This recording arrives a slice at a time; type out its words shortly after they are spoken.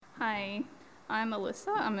Hi, I'm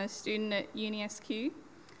Alyssa. I'm a student at UniSQ,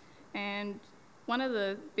 and one of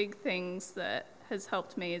the big things that has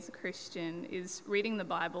helped me as a Christian is reading the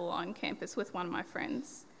Bible on campus with one of my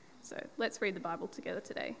friends. So let's read the Bible together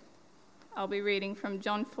today. I'll be reading from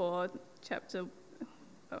John chapter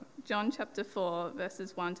 4,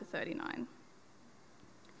 verses 1 to 39.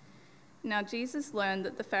 Now Jesus learned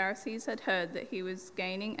that the Pharisees had heard that he was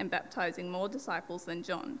gaining and baptizing more disciples than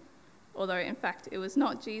John, although in fact it was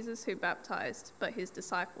not Jesus who baptized, but his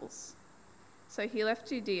disciples. So he left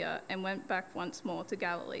Judea and went back once more to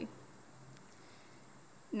Galilee.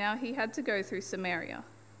 Now he had to go through Samaria,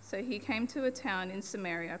 so he came to a town in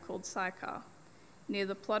Samaria called Sychar, near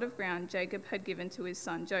the plot of ground Jacob had given to his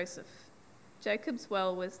son Joseph. Jacob's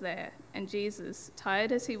well was there, and Jesus,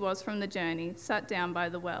 tired as he was from the journey, sat down by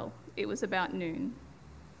the well. It was about noon.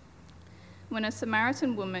 When a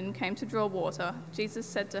Samaritan woman came to draw water, Jesus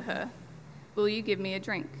said to her, "Will you give me a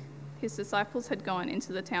drink?" His disciples had gone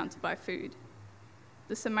into the town to buy food.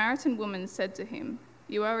 The Samaritan woman said to him,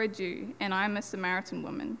 "You are a Jew, and I am a Samaritan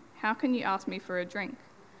woman. How can you ask me for a drink?"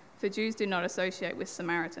 For Jews do not associate with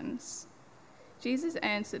Samaritans. Jesus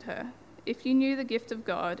answered her, "If you knew the gift of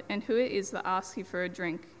God and who it is that asks you for a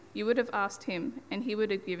drink, you would have asked him, and he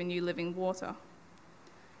would have given you living water."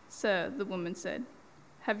 "Sir," the woman said,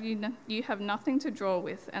 you have nothing to draw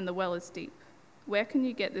with, and the well is deep. Where can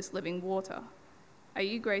you get this living water? Are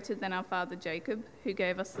you greater than our father Jacob, who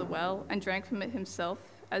gave us the well and drank from it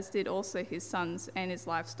himself, as did also his sons and his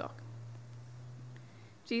livestock?"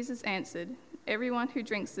 Jesus answered, "Everyone who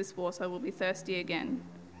drinks this water will be thirsty again,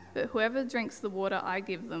 but whoever drinks the water I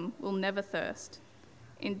give them will never thirst.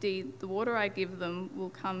 Indeed, the water I give them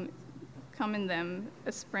will come in them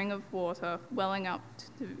a spring of water welling up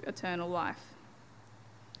to eternal life."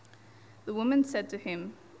 The woman said to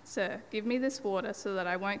him, "Sir, give me this water so that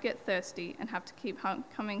I won't get thirsty and have to keep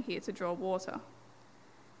coming here to draw water."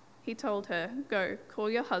 He told her, "Go,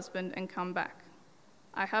 call your husband and come back."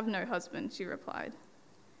 "I have no husband," she replied.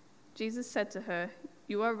 Jesus said to her,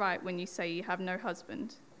 "You are right when you say you have no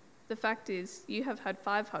husband. The fact is, you have had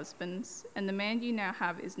 5 husbands, and the man you now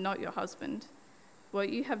have is not your husband. What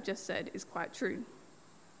you have just said is quite true."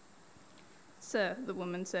 "Sir," the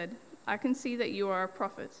woman said, "I can see that you are a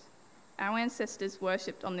prophet. Our ancestors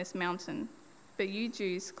worshipped on this mountain, but you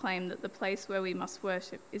Jews claim that the place where we must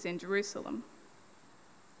worship is in Jerusalem."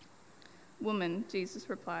 "Woman," Jesus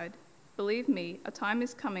replied, "believe me, a time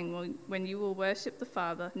is coming when you will worship the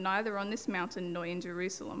Father neither on this mountain nor in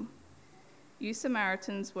Jerusalem. You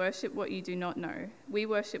Samaritans worship what you do not know. We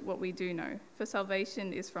worship what we do know, for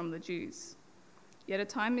salvation is from the Jews. Yet a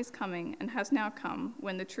time is coming, and has now come,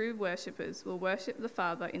 when the true worshippers will worship the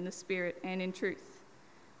Father in the Spirit and in truth,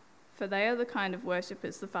 for they are the kind of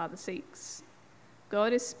worshippers the Father seeks.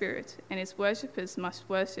 God is Spirit, and his worshippers must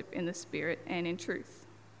worship in the Spirit and in truth."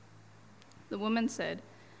 The woman said,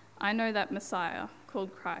 "I know that Messiah,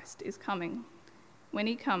 called Christ, is coming. When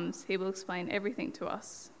he comes, he will explain everything to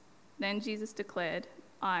us." Then Jesus declared,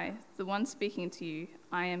 "I, the one speaking to you,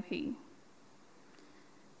 I am he."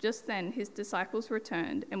 Just then his disciples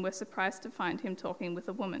returned and were surprised to find him talking with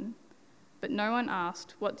a woman. But no one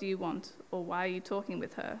asked, "What do you want?" or "Why are you talking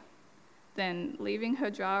with her?" Then, leaving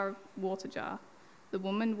her water jar, the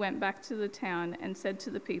woman went back to the town and said to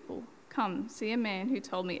the people, "Come, see a man who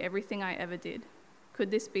told me everything I ever did. Could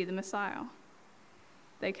this be the Messiah?"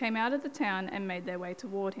 They came out of the town and made their way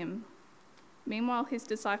toward him. Meanwhile his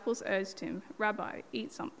disciples urged him, "Rabbi,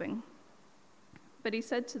 eat something." But he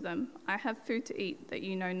said to them, "I have food to eat that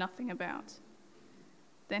you know nothing about."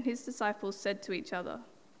 Then his disciples said to each other,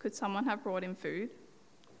 "Could someone have brought him food?"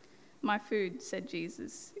 "My food," said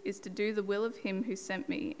Jesus, "is to do the will of him who sent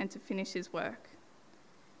me and to finish his work.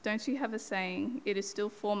 Don't you have a saying, 'It is still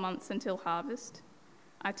 4 months until harvest'?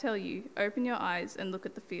 I tell you, open your eyes and look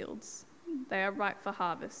at the fields. They are ripe for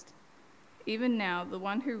harvest. Even now the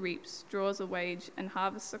one who reaps draws a wage and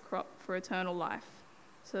harvests a crop for eternal life,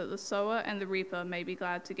 so that the sower and the reaper may be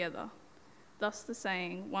glad together. Thus the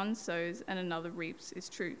saying, 'One sows and another reaps,' is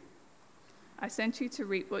true. I sent you to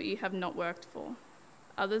reap what you have not worked for.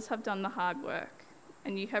 Others have done the hard work,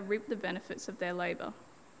 and you have reaped the benefits of their labor."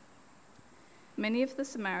 Many of the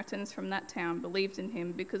Samaritans from that town believed in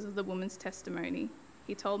him because of the woman's testimony.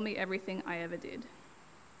 "He told me everything I ever did."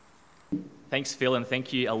 Thanks, Phil, and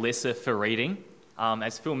thank you, Alyssa, for reading.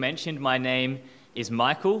 As Phil mentioned, my name is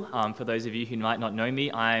Michael. For those of you who might not know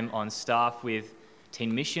me, I'm on staff with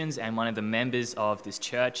Teen Missions and one of the members of this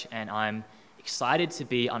church, and I'm excited to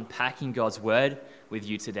be unpacking God's Word with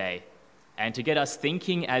you today. And to get us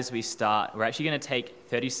thinking as we start, we're actually going to take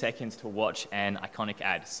 30 seconds to watch an iconic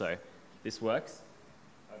ad. So this works,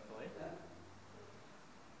 hopefully.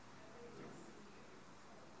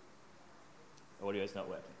 audio is not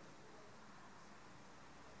working.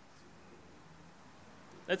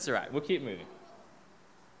 That's all right. We'll keep moving.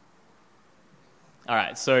 All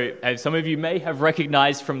right, so as some of you may have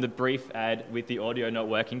recognized from the brief ad with the audio not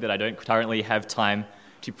working that I don't currently have time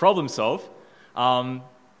to problem solve,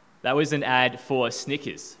 that was an ad for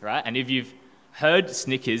Snickers, right? And if you've heard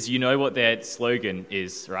Snickers, you know what their slogan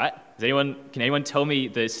is, right? Can anyone tell me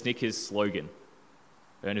the Snickers slogan?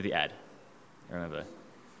 End of the ad. I remember.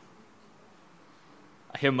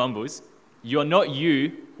 I hear mumbles. You're not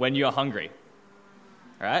you when you're hungry.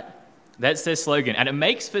 All right? That's their slogan. And it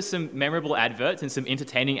makes for some memorable adverts and some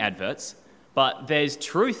entertaining adverts, but there's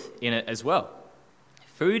truth in it as well.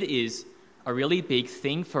 Food is a really big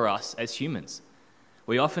thing for us as humans.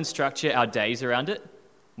 We often structure our days around it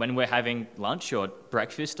when we're having lunch or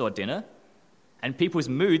breakfast or dinner, and people's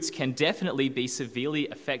moods can definitely be severely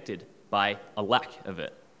affected by a lack of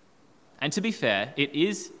it. And to be fair, it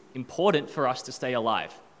is important for us to stay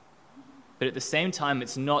alive, but at the same time,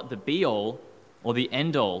 it's not the be-all or the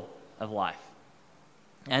end-all of life.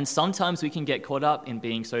 And sometimes we can get caught up in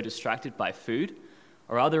being so distracted by food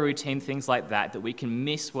or other routine things like that we can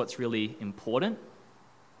miss what's really important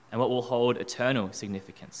and what will hold eternal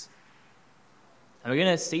significance. And we're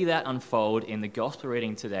going to see that unfold in the gospel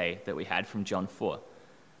reading today that we had from John 4.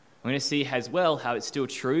 We're going to see as well how it's still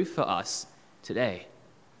true for us today.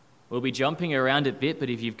 We'll be jumping around a bit, but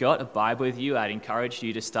if you've got a Bible with you, I'd encourage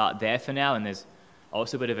you to start there for now, and there's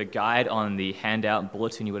also a bit of a guide on the handout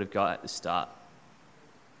bulletin you would have got at the start.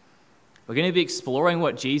 We're going to be exploring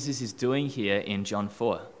what Jesus is doing here in John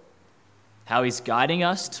 4, how he's guiding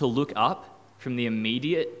us to look up from the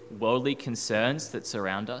immediate worldly concerns that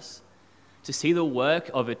surround us, to see the work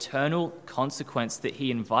of eternal consequence that he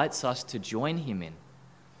invites us to join him in,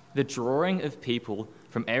 the drawing of people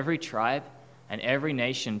from every tribe and every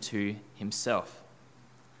nation to himself.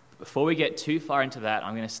 But before we get too far into that,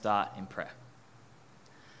 I'm going to start in prayer.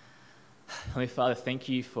 Heavenly Father, thank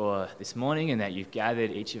you for this morning and that you've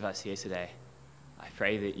gathered each of us here today. I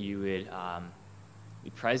pray that you would be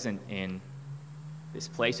present in this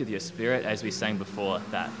place with your Spirit as we sang before,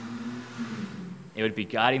 that it would be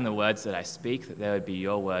guiding the words that I speak, that they would be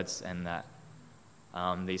your words, and that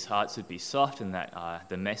these hearts would be soft, and that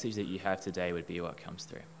the message that you have today would be what comes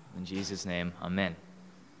through. In Jesus' name, amen.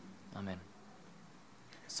 Amen.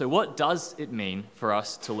 So what does it mean for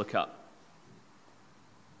us to look up?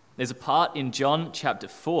 There's a part in John chapter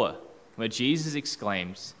 4 where Jesus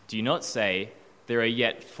exclaims, "Do not say, 'There are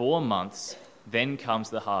yet 4 months, then comes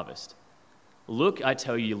the harvest.' Look, I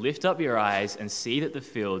tell you, lift up your eyes and see that the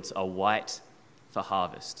fields are white for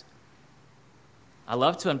harvest." I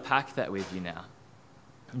love to unpack that with you now.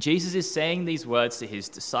 Jesus is saying these words to his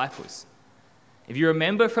disciples. If you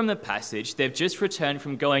remember from the passage, they've just returned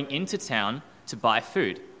from going into town to buy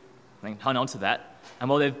food. Hang on to that. And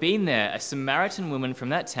while they've been there, a Samaritan woman from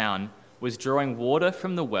that town was drawing water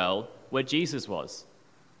from the well where Jesus was,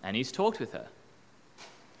 and he's talked with her.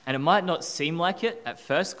 And it might not seem like it at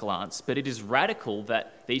first glance, but it is radical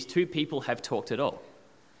that these two people have talked at all.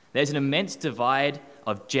 There's an immense divide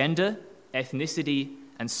of gender, ethnicity,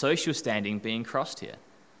 and social standing being crossed here.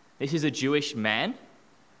 This is a Jewish man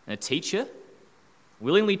and a teacher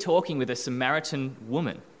willingly talking with a Samaritan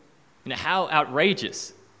woman. How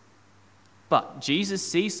outrageous. But Jesus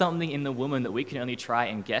sees something in the woman that we can only try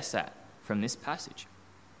and guess at from this passage.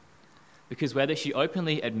 Because whether she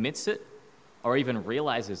openly admits it or even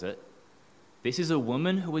realizes it, this is a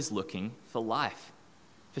woman who is looking for life,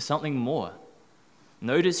 for something more.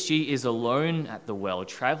 Notice she is alone at the well,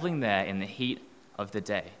 traveling there in the heat of the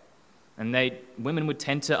day. And women would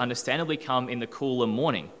tend to understandably come in the cooler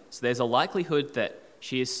morning, so there's a likelihood that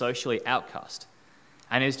she is socially outcast.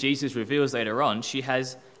 And as Jesus reveals later on, she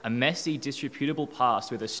has a messy, disreputable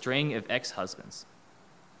past with a string of ex-husbands.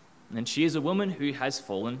 And she is a woman who has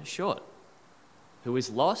fallen short, who is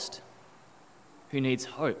lost, who needs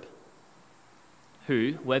hope,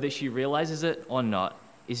 who, whether she realizes it or not,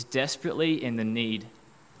 is desperately in the need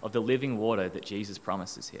of the living water that Jesus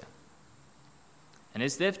promises here. And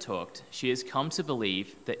as they've talked, she has come to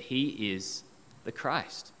believe that he is the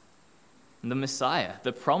Christ, the Messiah,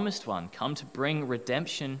 the promised one, come to bring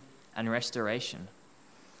redemption and restoration.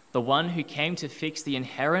 The one who came to fix the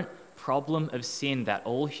inherent problem of sin that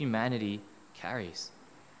all humanity carries.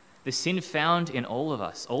 The sin found in all of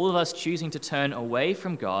us choosing to turn away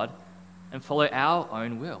from God and follow our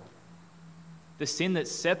own will. The sin that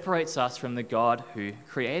separates us from the God who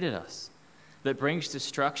created us, that brings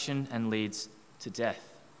destruction and leads to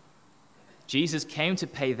death. Jesus came to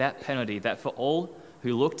pay that penalty, that for all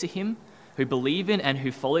who look to him, who believe in and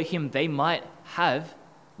who follow him, they might have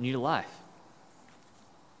new life.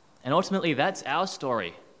 And ultimately, that's our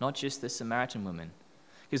story, not just the Samaritan woman.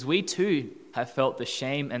 Because we too have felt the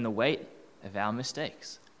shame and the weight of our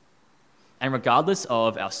mistakes. And regardless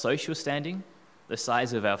of our social standing, the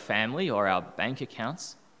size of our family, or our bank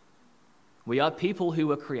accounts, we are people who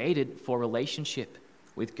were created for relationship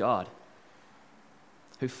with God,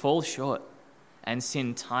 who fall short and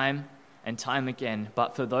sin time and time again.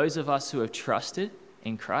 But for those of us who have trusted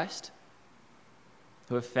in Christ,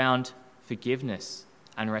 who have found forgiveness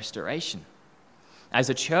and restoration, as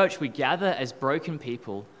a church, we gather as broken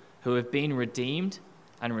people who have been redeemed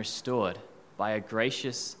and restored by a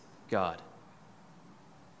gracious God.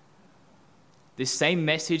 This same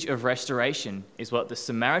message of restoration is what the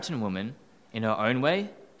Samaritan woman, in her own way,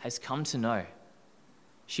 has come to know.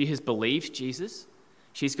 She has believed Jesus.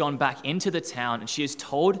 She's gone back into the town and she has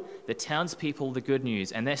told the townspeople the good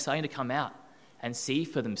news, and they're starting to come out and see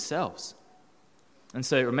for themselves. And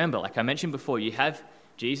so remember, like I mentioned before, you have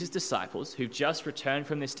Jesus' disciples who've just returned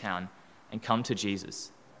from this town and come to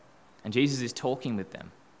Jesus. And Jesus is talking with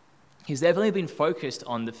them. He's definitely been focused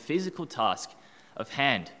on the physical task of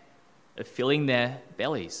filling their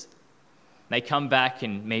bellies. They come back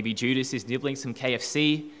and maybe Judas is nibbling some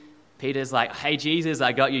KFC. Peter's like, hey, Jesus,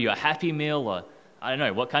 I got you your Happy Meal. Or I don't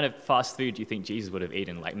know, what kind of fast food do you think Jesus would have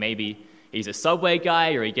eaten? Like maybe he's a Subway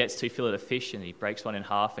guy, or he gets 2 fillet of fish and he breaks one in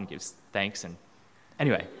half and gives thanks. And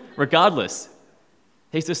anyway, regardless,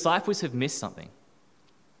 his disciples have missed something.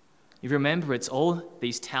 You remember, it's all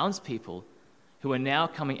these townspeople who are now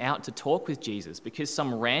coming out to talk with Jesus because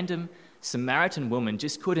some random Samaritan woman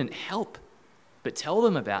just couldn't help but tell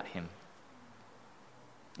them about him.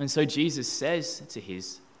 And so Jesus says to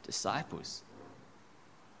his disciples,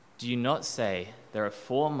 do you not say, there are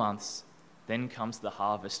 4 months, then comes the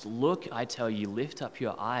harvest? Look, I tell you, lift up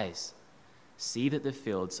your eyes. See that the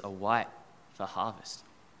fields are white for harvest.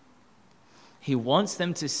 He wants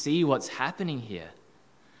them to see what's happening here.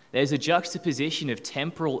 There's a juxtaposition of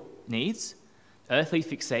temporal needs, earthly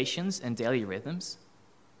fixations and daily rhythms,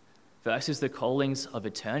 versus the callings of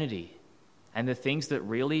eternity and the things that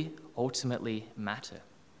really ultimately matter.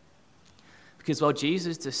 Because while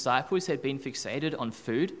Jesus' disciples had been fixated on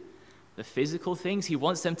food, the physical things, he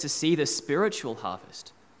wants them to see the spiritual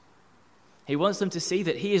harvest. He wants them to see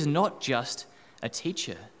that he is not just a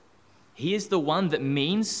teacher. He is the one that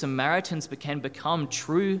means Samaritans can become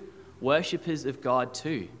true worshippers of God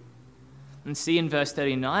too. And see in verse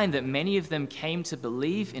 39 that many of them came to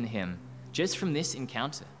believe in him just from this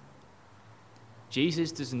encounter.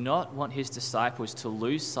 Jesus does not want his disciples to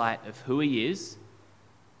lose sight of who he is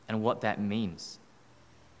and what that means.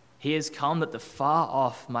 He has come that the far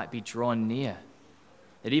off might be drawn near,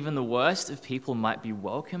 that even the worst of people might be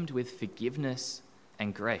welcomed with forgiveness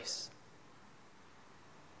and grace.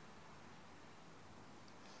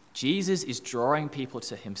 Jesus is drawing people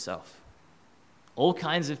to himself, all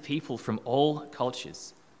kinds of people from all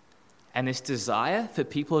cultures. And this desire for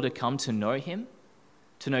people to come to know him,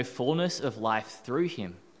 to know fullness of life through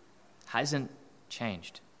him, hasn't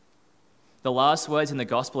changed. The last words in the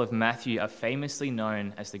Gospel of Matthew are famously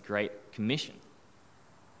known as the Great Commission.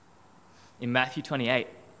 In Matthew 28,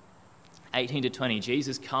 18 to 20,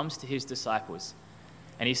 Jesus comes to his disciples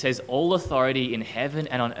and he says, all authority in heaven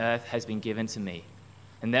and on earth has been given to me,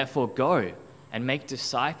 and therefore go and make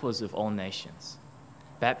disciples of all nations,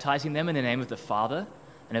 baptizing them in the name of the Father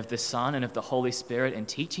and of the Son and of the Holy Spirit, and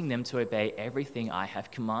teaching them to obey everything I have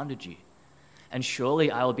commanded you. And surely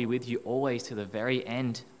I will be with you always to the very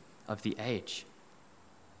end of the age.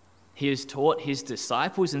 He has taught his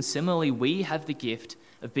disciples, and similarly we have the gift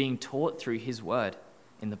of being taught through his word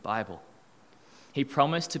in the Bible. He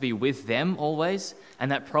promised to be with them always,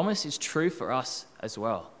 and that promise is true for us as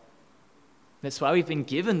well. That's why we've been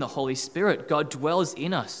given the Holy Spirit. God dwells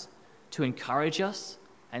in us to encourage us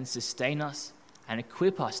and sustain us and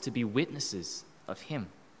equip us to be witnesses of him.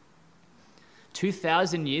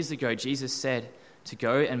 2,000 years ago, Jesus said to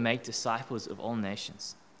go and make disciples of all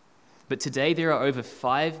nations. But today there are over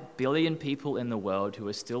 5 billion people in the world who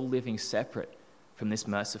are still living separate from this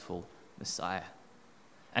merciful Messiah.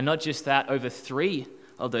 And not just that, over 3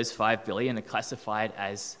 of those 5 billion are classified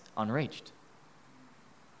as unreached.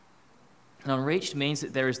 And unreached means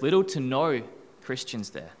that there is little to no Christians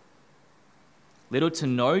there. Little to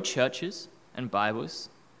no churches and Bibles.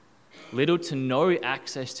 Little to no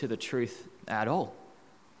access to the truth at all.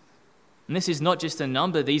 And this is not just a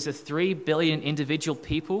number. These are 3 billion individual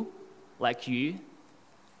people like you,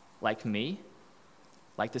 like me,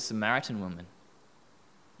 like the Samaritan woman,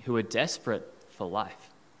 who are desperate for life.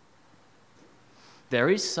 There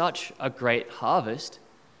is such a great harvest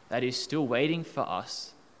that is still waiting for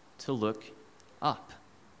us to look up.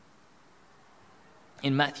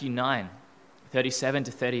 In Matthew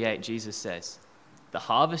 9:37-38, Jesus says, "The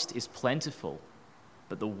harvest is plentiful,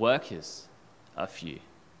 but the workers are few.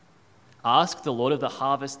 Ask the Lord of the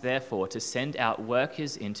harvest, therefore, to send out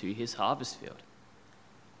workers into his harvest field."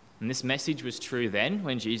 And this message was true then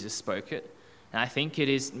when Jesus spoke it, and I think it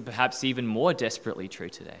is perhaps even more desperately true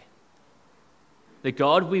today. The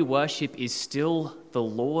God we worship is still the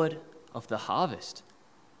Lord of the harvest,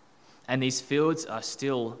 and these fields are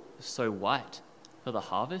still so white for the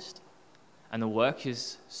harvest, and the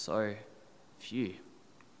workers so few.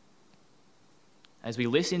 As we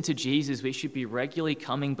listen to Jesus, we should be regularly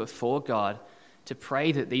coming before God to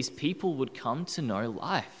pray that these people would come to know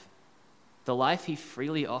life, the life he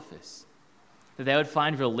freely offers, that they would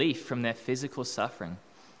find relief from their physical suffering,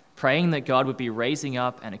 praying that God would be raising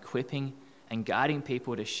up and equipping and guiding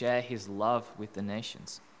people to share his love with the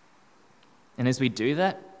nations. And as we do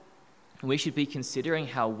that, we should be considering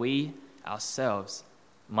how we ourselves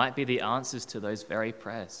might be the answers to those very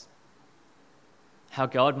prayers. How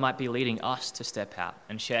God might be leading us to step out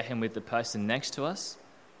and share him with the person next to us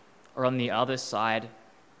or on the other side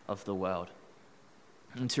of the world.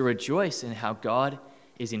 And to rejoice in how God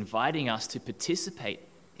is inviting us to participate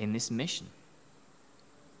in this mission.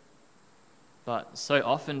 But so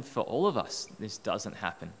often for all of us, this doesn't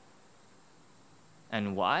happen.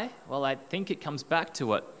 And why? Well, I think it comes back to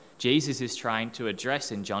what Jesus is trying to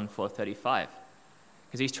address in John 4:35,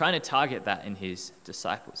 because he's trying to target that in his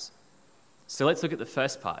disciples. So let's look at the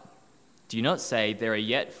first part. Do not say, "There are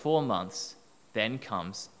yet 4 months, then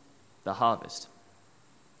comes the harvest."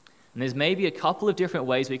 And there's maybe a couple of different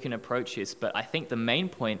ways we can approach this, but I think the main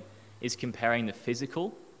point is comparing the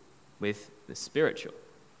physical with the spiritual.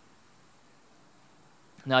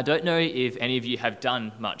 Now, I don't know if any of you have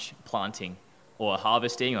done much planting or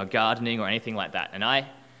harvesting or gardening or anything like that, and I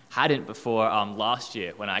hadn't before last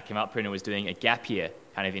year when I came up here and was doing a gap year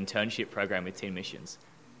kind of internship program with Teen Missions.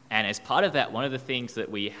 And as part of that, one of the things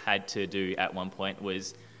that we had to do at one point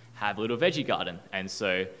was have a little veggie garden. And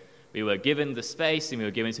so we were given the space and we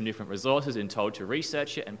were given some different resources and told to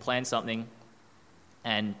research it and plan something.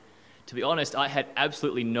 And to be honest, I had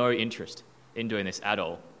absolutely no interest in doing this at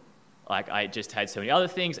all. Like, I just had so many other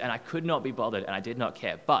things and I could not be bothered and I did not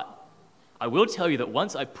care. But I will tell you that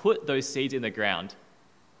once I put those seeds in the ground,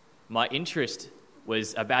 my interest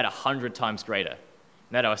was about 100 times greater.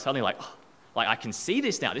 And that I was suddenly like, oh, I can see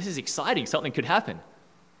this now. This is exciting. Something could happen.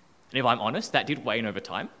 And if I'm honest, that did wane over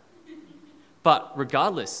time. But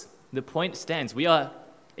regardless, the point stands. We are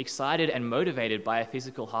excited and motivated by a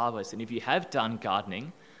physical harvest. And if you have done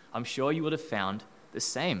gardening, I'm sure you would have found the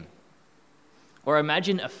same. Or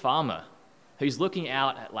imagine a farmer who's looking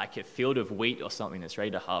out at like a field of wheat or something that's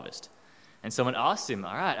ready to harvest. And someone asks him,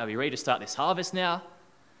 "All right, are we ready to start this harvest now?"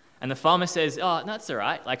 And the farmer says, "Oh, no, that's all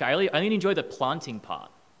right. Like, I only enjoy the planting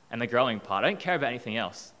part and the growing part. I don't care about anything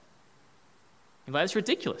else." You're like, that's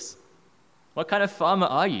ridiculous. What kind of farmer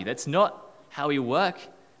are you? That's not how we work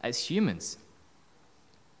as humans.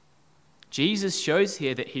 Jesus shows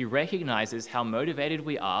here that he recognizes how motivated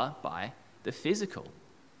we are by the physical.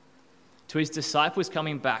 To his disciples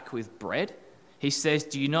coming back with bread, he says,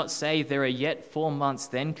 "Do you not say, 'There are yet 4 months,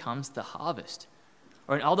 then comes the harvest'?"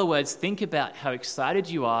 Or in other words, think about how excited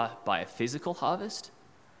you are by a physical harvest.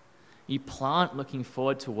 You plant looking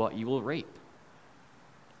forward to what you will reap.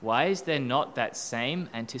 Why is there not that same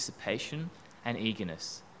anticipation and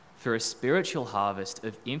eagerness for a spiritual harvest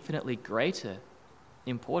of infinitely greater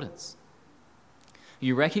importance?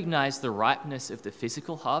 You recognize the ripeness of the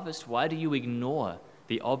physical harvest. Why do you ignore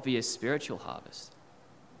the obvious spiritual harvest?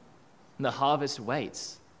 And the harvest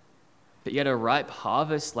waits, but yet a ripe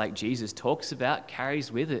harvest like Jesus talks about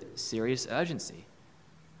carries with it serious urgency.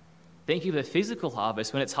 Think of the physical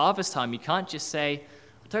harvest. When it's harvest time, you can't just say,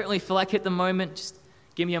 "I don't really feel like it at the moment, just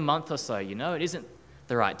give me a month or so, it isn't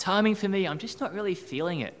the right timing for me, I'm just not really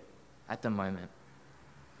feeling it at the moment."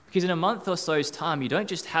 Because in a month or so's time, you don't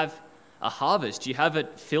just have a harvest, you have a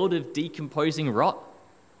field of decomposing rot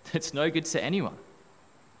that's no good to anyone.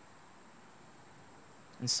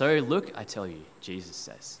 And so look, I tell you, Jesus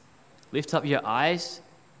says, lift up your eyes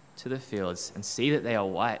to the fields and see that they are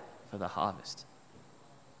white for the harvest.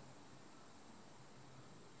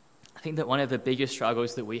 I think that one of the biggest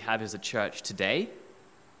struggles that we have as a church today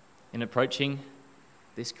in approaching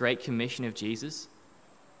this great commission of Jesus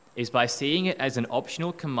is by seeing it as an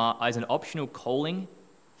optional command, as an optional calling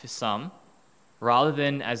for some, rather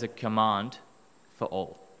than as a command for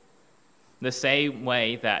all. The same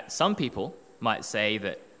way that some people might say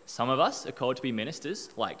that some of us are called to be ministers,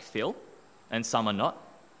 like Phil, and some are not.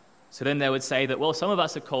 So then they would say that, well, some of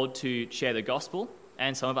us are called to share the gospel,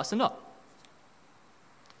 and some of us are not.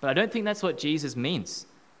 But I don't think that's what Jesus means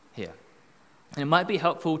here. And it might be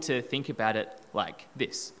helpful to think about it like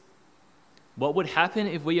this. What would happen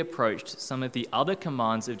if we approached some of the other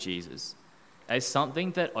commands of Jesus as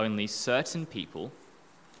something that only certain people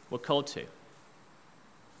were called to?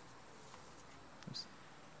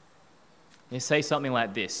 You say something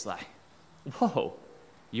like this, like, whoa,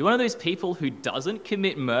 you're one of those people who doesn't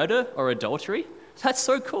commit murder or adultery? That's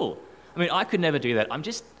so cool. I mean, I could never do that. I'm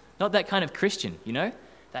just not that kind of Christian, you know?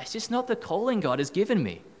 That's just not the calling God has given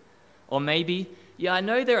me. Or maybe, yeah, I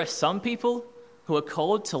know there are some people who are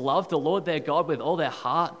called to love the Lord their God with all their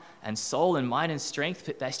heart and soul and mind and strength,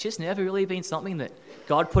 but that's just never really been something that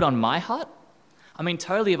God put on my heart. I mean,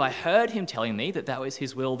 totally, if I heard him telling me that that was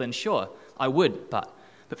his will, then sure, I would. But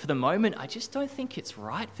for the moment, I just don't think it's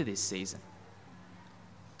right for this season.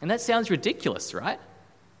 And that sounds ridiculous, right?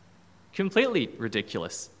 Completely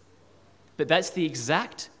ridiculous. But that's the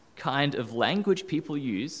exact kind of language people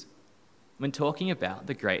use when talking about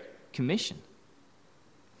the Great Commission.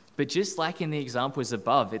 But just like in the examples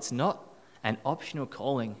above, it's not an optional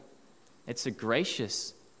calling. It's a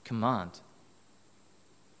gracious command.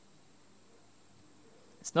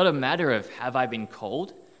 It's not a matter of have I been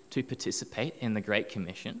called to participate in the Great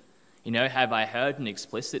Commission? You know, have I heard an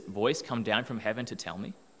explicit voice come down from heaven to tell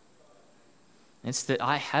me? It's that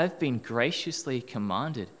I have been graciously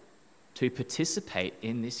commanded to participate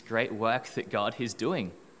in this great work that God is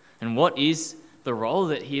doing. And what is the role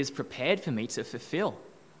that he has prepared for me to fulfill?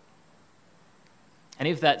 And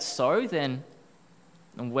if that's so, then,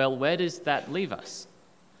 well, where does that leave us?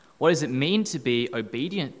 What does it mean to be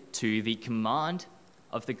obedient to the command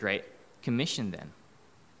of the Great Commission then?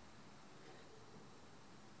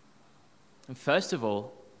 And first of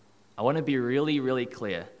all, I want to be really, really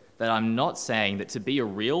clear that I'm not saying that to be a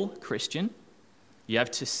real Christian, you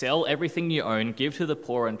have to sell everything you own, give to the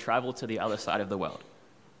poor, and travel to the other side of the world.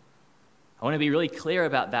 I want to be really clear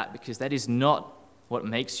about that because that is not what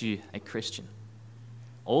makes you a Christian.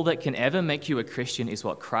 All that can ever make you a Christian is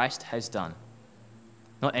what Christ has done,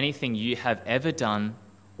 not anything you have ever done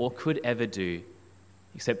or could ever do,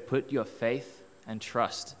 except put your faith and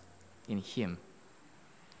trust in him.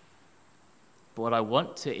 But what I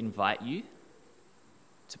want to invite you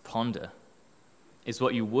to ponder is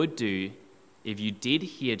what you would do if you did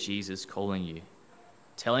hear Jesus calling you,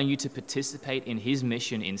 telling you to participate in his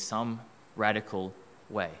mission in some radical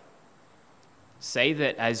way. Say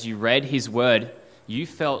that as you read his word, you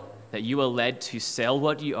felt that you were led to sell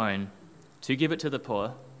what you own, to give it to the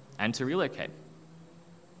poor, and to relocate.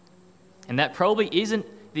 And that probably isn't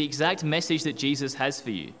the exact message that Jesus has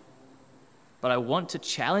for you. But I want to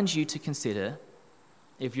challenge you to consider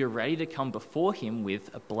if you're ready to come before him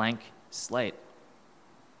with a blank slate.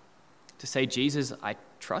 To say, Jesus, I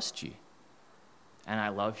trust you, and I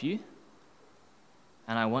love you,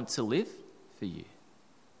 and I want to live for you.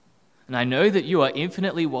 And I know that you are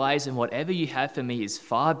infinitely wise, and whatever you have for me is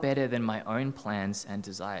far better than my own plans and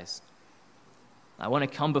desires. I want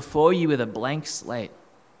to come before you with a blank slate.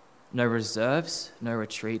 No reserves, no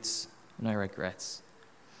retreats, no regrets.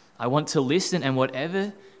 I want to listen, and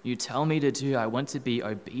whatever you tell me to do, I want to be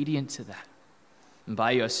obedient to that, and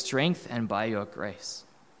by your strength and by your grace.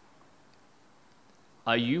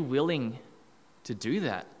 Are you willing to do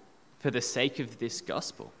that for the sake of this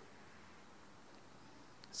gospel?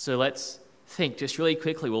 So let's think just really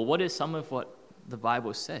quickly, well, what is some of what the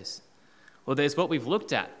Bible says? Well, there's what we've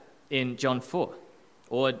looked at in John 4,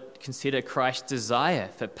 or consider Christ's desire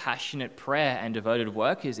for passionate prayer and devoted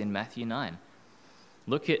workers in Matthew 9.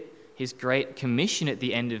 Look at his great commission at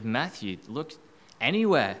the end of Matthew. Look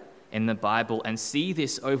anywhere in the Bible and see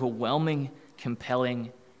this overwhelming,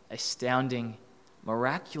 compelling, astounding,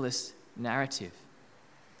 miraculous narrative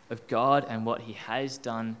of God and what he has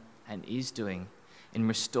done and is doing in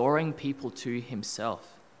restoring people to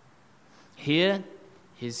himself. Hear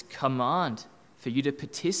his command for you to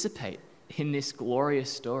participate in this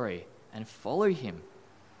glorious story and follow him,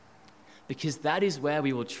 because that is where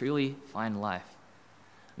we will truly find life.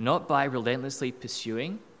 Not by relentlessly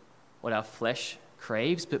pursuing what our flesh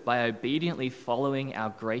craves, but by obediently following our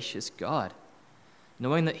gracious God,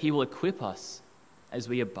 knowing that he will equip us as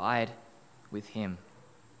we abide with him.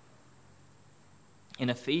 In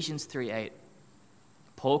Ephesians 3:8,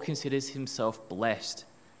 Paul considers himself blessed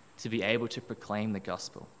to be able to proclaim the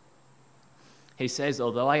gospel. He says,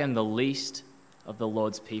 although I am the least of the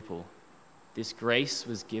Lord's people, this grace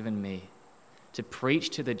was given me to preach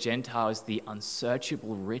to the Gentiles the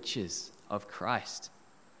unsearchable riches of Christ.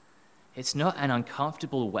 It's not an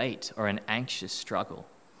uncomfortable weight or an anxious struggle.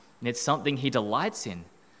 And it's something he delights in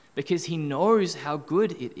because he knows how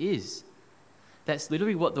good it is. That's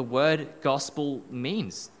literally what the word gospel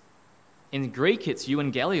means. In Greek, it's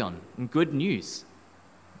euangelion, good news.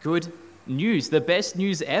 Good news, the best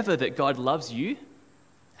news ever, that God loves you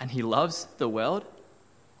and he loves the world,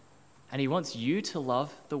 and he wants you to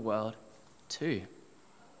love the world too.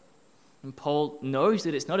 And Paul knows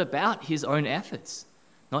that it's not about his own efforts,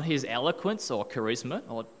 not his eloquence or charisma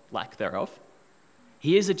or lack thereof.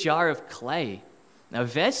 He is a jar of clay, a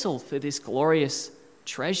vessel for this glorious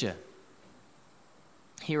treasure.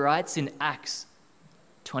 He writes in Acts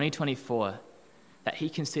 20:24 that he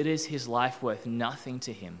considers his life worth nothing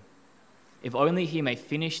to him, if only he may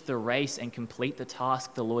finish the race and complete the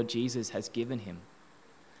task the Lord Jesus has given him,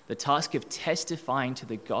 the task of testifying to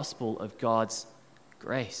the gospel of God's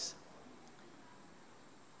grace.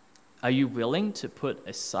 Are you willing to put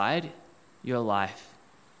aside your life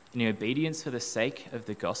in obedience for the sake of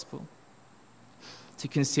the gospel? To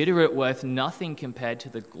consider it worth nothing compared to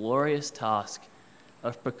the glorious task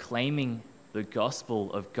of proclaiming the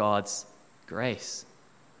gospel of God's grace?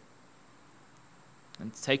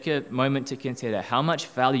 And take a moment to consider, how much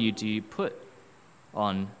value do you put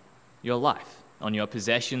on your life, on your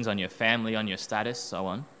possessions, on your family, on your status, so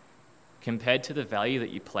on, compared to the value that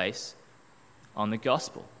you place on the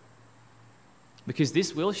gospel? Because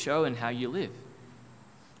this will show in how you live.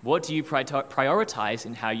 What do you prioritize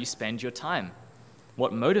in how you spend your time?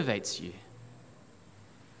 What motivates you?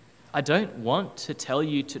 I don't want to tell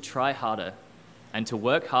you to try harder and to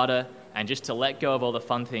work harder and just to let go of all the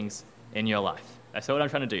fun things in your life. That's not what I'm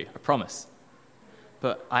trying to do, I promise.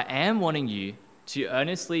 But I am wanting you to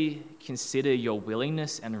earnestly consider your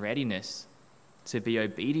willingness and readiness to be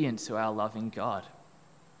obedient to our loving God.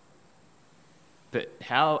 But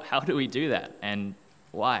how do we do that, and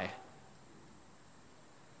why?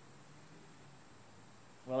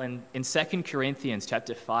 Well, in 2 Corinthians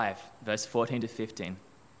chapter 5, verse 14 to 15,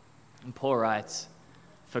 Paul writes,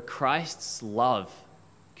 "For Christ's love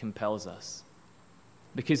compels us,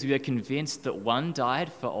 because we are convinced that one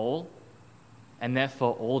died for all, and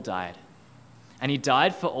therefore all died. And he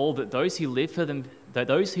died for all, that those who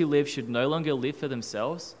live should no longer live for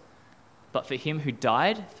themselves, but for him who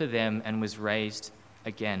died for them and was raised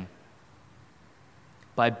again.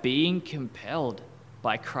 By being compelled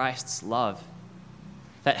by Christ's love,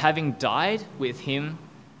 that having died with him,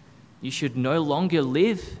 you should no longer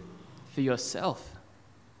live for yourself,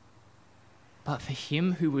 but for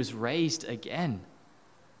him who was raised again."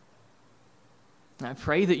 And I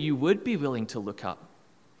pray that you would be willing to look up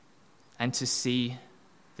and to see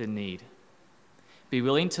the need. Be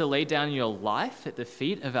willing to lay down your life at the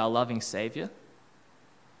feet of our loving Savior.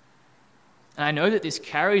 And I know that this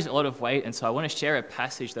carries a lot of weight, and so I want to share a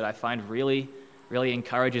passage that I find really, really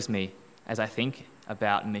encourages me as I think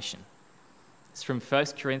about mission. It's from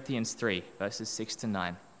 1 Corinthians 3, verses 6 to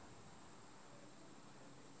 9.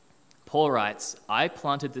 Paul writes, "I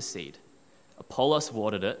planted the seed, Apollos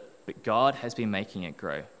watered it, but God has been making it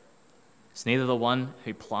grow. It's neither the one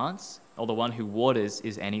who plants or the one who waters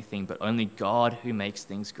is anything, but only God who makes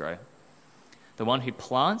things grow. The one who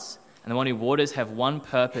plants and the one who waters have one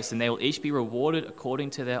purpose, and they will each be rewarded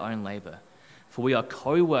according to their own labor. For we are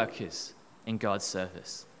co-workers in God's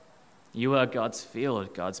service. You are God's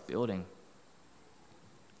field, God's building."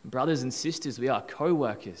 Brothers and sisters, we are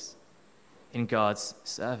co-workers in God's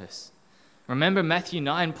service. Remember Matthew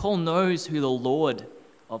 9, Paul knows who the Lord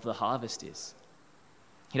of the harvest is.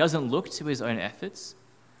 He doesn't look to his own efforts,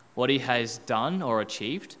 what he has done or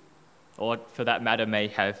achieved, or for that matter may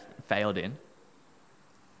have failed in.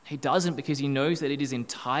 He doesn't, because he knows that it is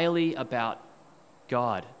entirely about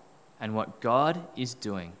God and what God is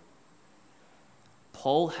doing.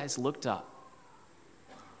 Paul has looked up.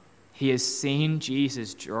 He has seen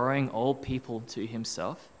Jesus drawing all people to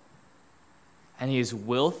himself, and he has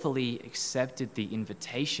willfully accepted the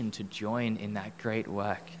invitation to join in that great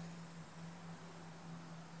work.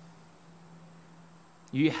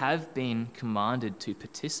 You have been commanded to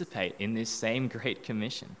participate in this same Great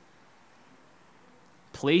Commission.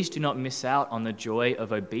 Please do not miss out on the joy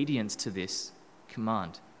of obedience to this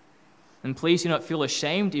command. And please do not feel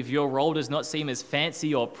ashamed if your role does not seem as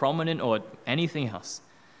fancy or prominent or anything else.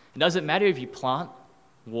 It doesn't matter if you plant,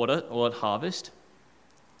 water, or harvest,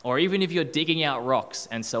 or even if you're digging out rocks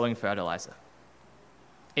and sowing fertilizer.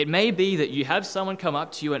 It may be that you have someone come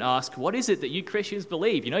up to you and ask, "What is it that you Christians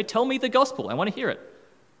believe? Tell me the gospel. I want to hear it."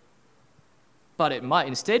 But it might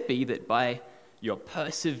instead be that by your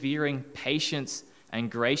persevering patience and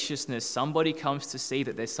graciousness, somebody comes to see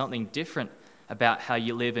that there's something different about how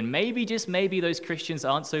you live, and maybe, just maybe, those Christians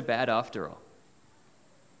aren't so bad after all.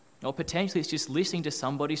 Or potentially it's just listening to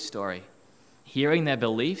somebody's story, hearing their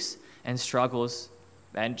beliefs and struggles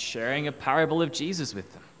and sharing a parable of Jesus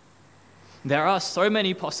with them. There are so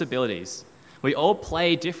many possibilities. We all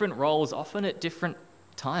play different roles, often at different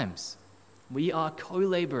times. We are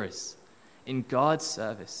co-laborers in God's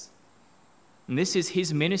service. And this is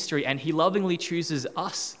his ministry, and he lovingly chooses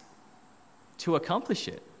us to accomplish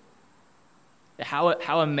it.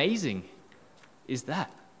 How amazing is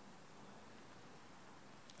that?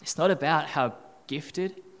 It's not about how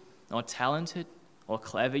gifted or talented or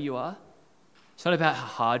clever you are. It's not about how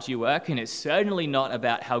hard you work, and it's certainly not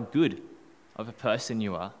about how good of a person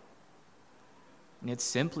you are. It's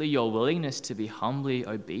simply your willingness to be humbly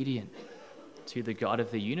obedient to the God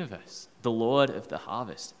of the universe, the Lord of the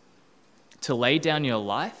harvest, to lay down your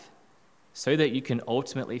life so that you can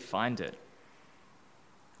ultimately find it.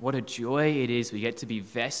 What a joy it is we get to be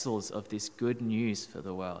vessels of this good news for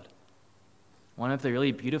the world. One of the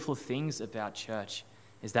really beautiful things about church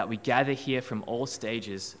is that we gather here from all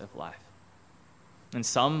stages of life. And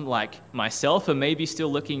some, like myself, are maybe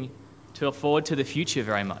still looking to forward to the future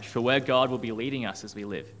very much, for where God will be leading us as we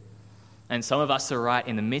live. And some of us are right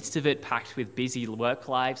in the midst of it, packed with busy work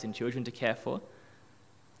lives and children to care for.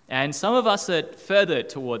 And some of us are further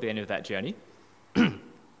toward the end of that journey,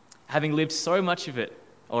 having lived so much of it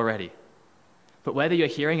already. But whether you're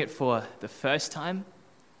hearing it for the first time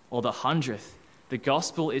or the 100th, the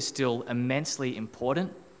gospel is still immensely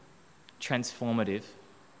important, transformative,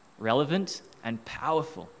 relevant, and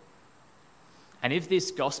powerful. And if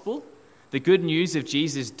this gospel, the good news of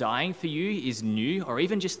Jesus dying for you, is new, or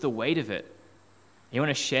even just the weight of it, you want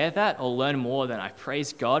to share that or learn more, then I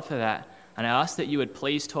praise God for that. And I ask that you would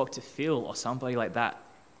please talk to Phil or somebody like that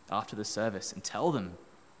after the service and tell them.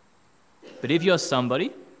 But if you're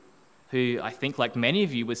somebody who I think, like many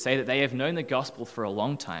of you, would say that they have known the gospel for a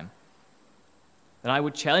long time, then I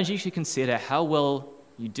would challenge you to consider how well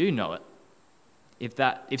you do know it.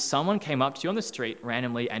 If someone came up to you on the street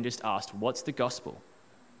randomly and just asked, "What's the gospel?"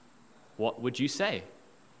 what would you say?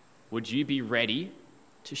 Would you be ready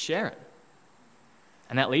to share it?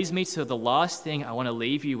 And that leads me to the last thing I want to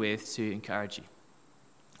leave you with to encourage you.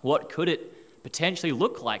 What could it potentially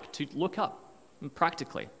look like to look up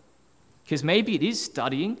practically? Because maybe it is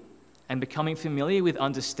studying and becoming familiar with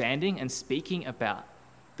understanding and speaking about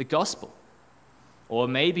the gospel. Or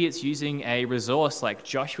maybe it's using a resource like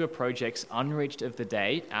Joshua Project's Unreached of the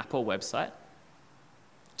Day app or website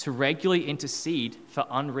to regularly intercede for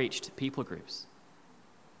unreached people groups.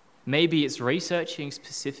 Maybe it's researching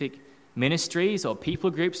specific ministries or people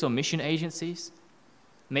groups or mission agencies.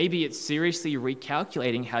 Maybe it's seriously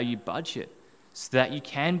recalculating how you budget so that you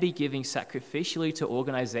can be giving sacrificially to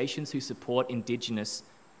organizations who support Indigenous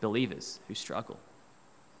believers who struggle.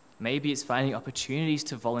 Maybe it's finding opportunities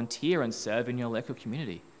to volunteer and serve in your local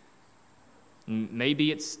community.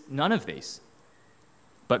 Maybe it's none of these.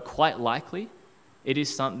 But quite likely, it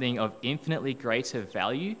is something of infinitely greater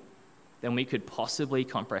value than we could possibly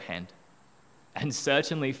comprehend, and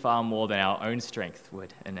certainly far more than our own strength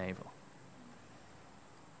would enable.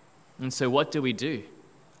 And so what do we do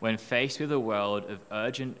when faced with a world of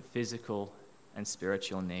urgent physical and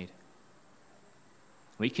spiritual need?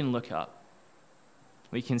 We can look up.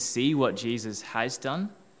 We can see what Jesus has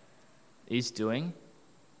done, is doing,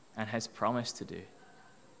 and has promised to do.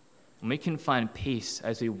 And we can find peace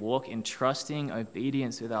as we walk in trusting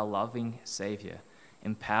obedience with our loving Savior,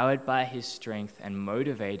 empowered by his strength and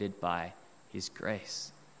motivated by his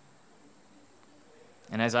grace.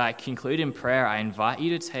 And as I conclude in prayer, I invite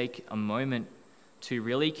you to take a moment to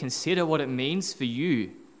really consider what it means for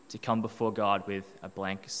you to come before God with a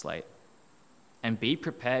blank slate and be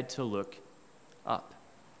prepared to look up.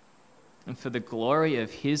 And for the glory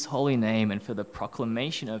of his holy name and for the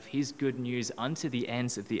proclamation of his good news unto the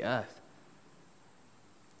ends of the earth.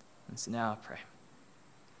 And so now I pray.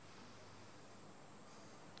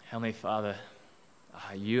 Heavenly Father,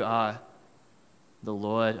 you are the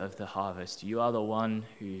Lord of the harvest. You are the one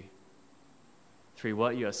who, through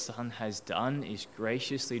what your Son has done, is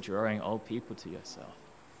graciously drawing all people to yourself.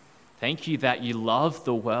 Thank you that you love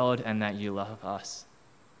the world and that you love us.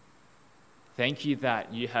 Thank you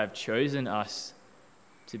that you have chosen us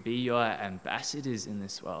to be your ambassadors in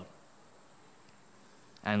this world.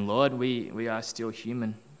 And Lord, we are still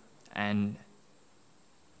human, and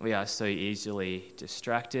we are so easily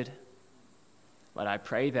distracted. But I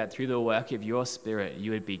pray that through the work of your Spirit,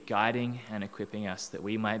 you would be guiding and equipping us, that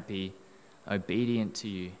we might be obedient to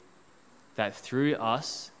you, that through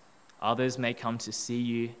us, others may come to see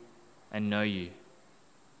you and know you.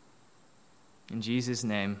 In Jesus'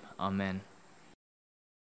 name, amen.